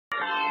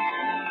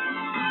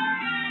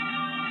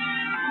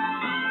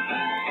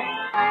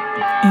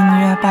Une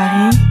nuit à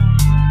Paris,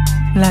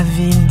 la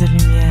ville de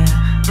lumière.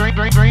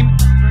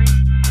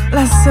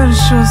 La seule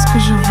chose que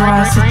je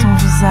vois, c'est ton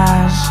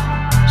visage.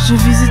 Je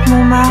visite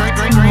Montmartre,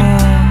 mais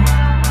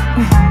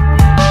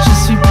je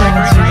suis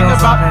perdue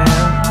dans un rêve.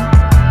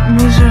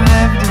 Mais je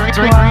rêve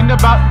de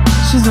toi.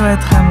 Je dois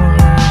être amoureuse.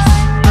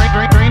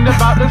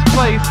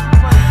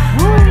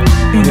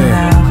 Une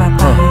love à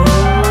Paris.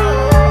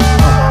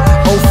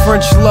 Oh,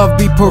 French love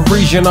be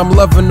Parisian. I'm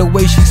loving the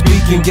way she's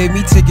speaking. Gave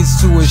me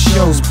tickets to a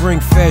show, Spring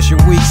Fashion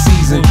Week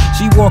season.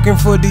 She walking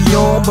for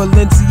Dior,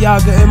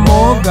 Balenciaga and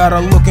more. Got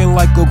her looking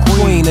like a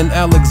queen, an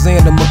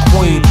Alexander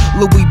McQueen.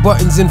 Louis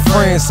Buttons in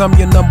France, I'm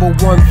your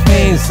 #1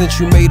 fan. Since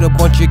you made a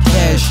bunch of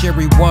cash,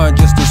 sherry wine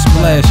just a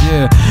splash,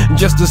 yeah.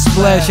 Just a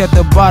splash at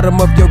the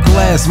bottom of your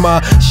glass,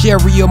 my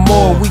sherry or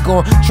more. We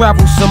gon'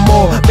 travel some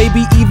more,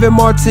 maybe even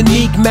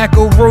Martinique.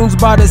 Macaroons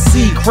by the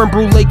sea, creme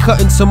brulee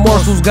cut into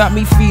morsels. Got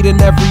me feeding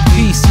every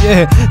piece,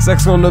 yeah.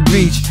 Sex on the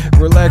beach,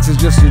 relax is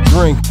just a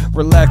drink.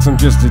 Relax, I'm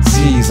just a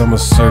tease. I'ma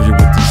serve you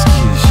with these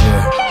keys,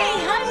 yeah.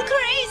 Hey, I'm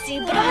crazy,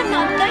 but I'm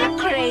not that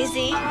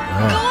crazy. Go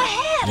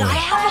ahead, I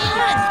have a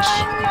hunch.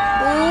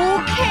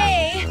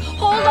 Okay,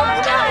 hold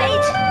on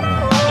tight.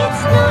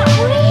 It's not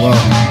real.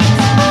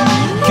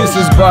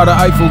 Kisses by the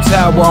Eiffel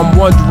Tower, I'm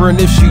wondering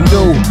if she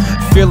knew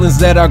feelings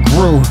that I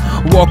grew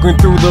walking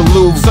through the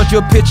Louvre. Such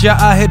a picture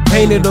I had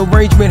painted,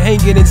 arrangement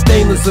hanging in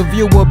stainless. A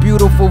view, a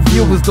beautiful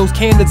view is those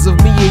candids of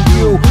me and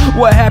you.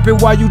 What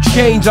happened? Why you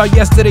changed? Our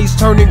yesterday's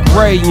turning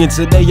gray, and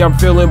today I'm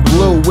feeling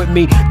blue with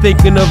me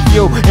thinking of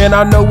you. And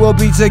I know we'll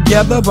be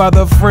together by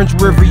the French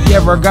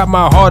Riviera. Got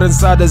my heart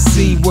inside the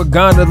sea where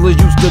gondolas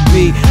used to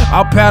be.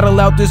 I'll paddle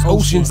out this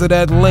ocean to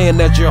that land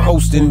that you're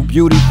hosting.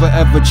 Beauty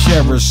forever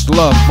cherished,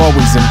 love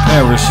always in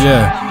Paris,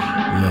 yeah.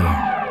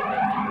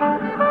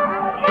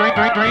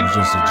 It's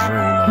just a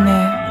dream.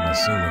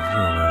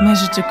 Mais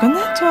je te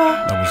connais, toi.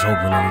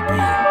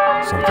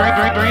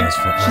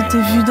 Je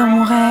t'ai vu dans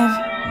mon rêve.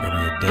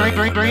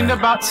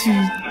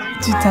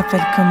 Tu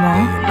t'appelles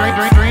comment?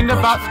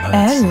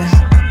 Elle?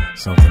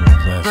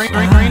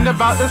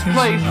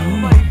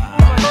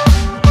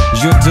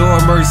 J'adore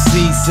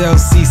Merci,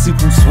 celle-ci c'est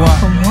pour soi.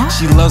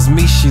 She loves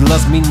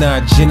me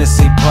not, je ne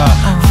sais pas.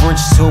 French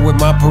tour with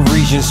my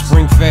Parisian,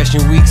 Spring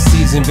Fashion Week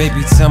season.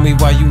 Baby, tell me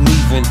why you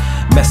leaving,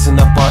 messing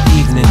up our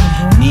evening.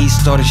 Knees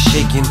started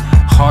shaking,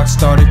 heart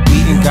started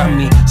beating. Got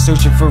me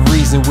searching for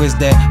reason, where's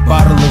that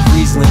bottle of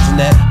Riesling? In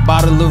that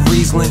bottle of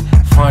Riesling,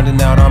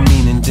 finding out our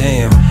meaning,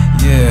 damn,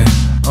 yeah,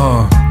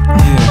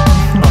 yeah.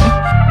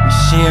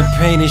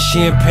 Champagne and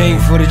champagne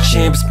for the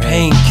champ's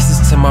pain.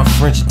 Kisses to my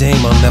French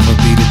dame, I'll never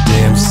be the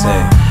damn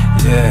same.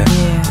 Yeah,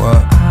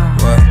 what,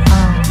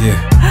 yeah,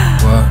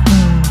 what?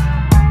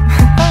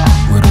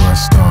 Where do I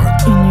start?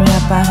 Une nuit à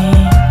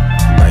Paris.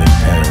 Night in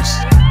Paris.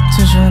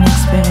 Toujours une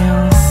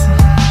expérience,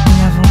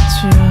 une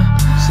aventure.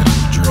 City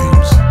of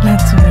dreams. La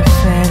tour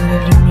Eiffel,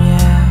 les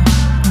lumières,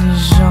 les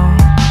gens.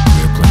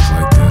 We a place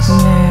like this.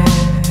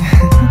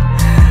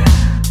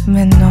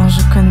 Mais maintenant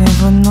je connais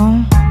vos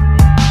noms.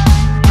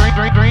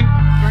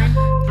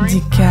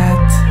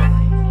 Dicat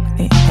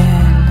et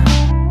elle.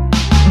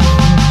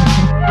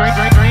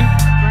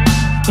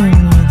 Une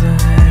nuit de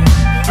rêve.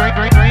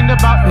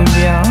 Ou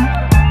bien,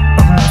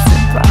 on ne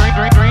sait pas.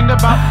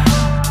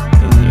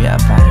 Une nuit à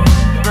Paris.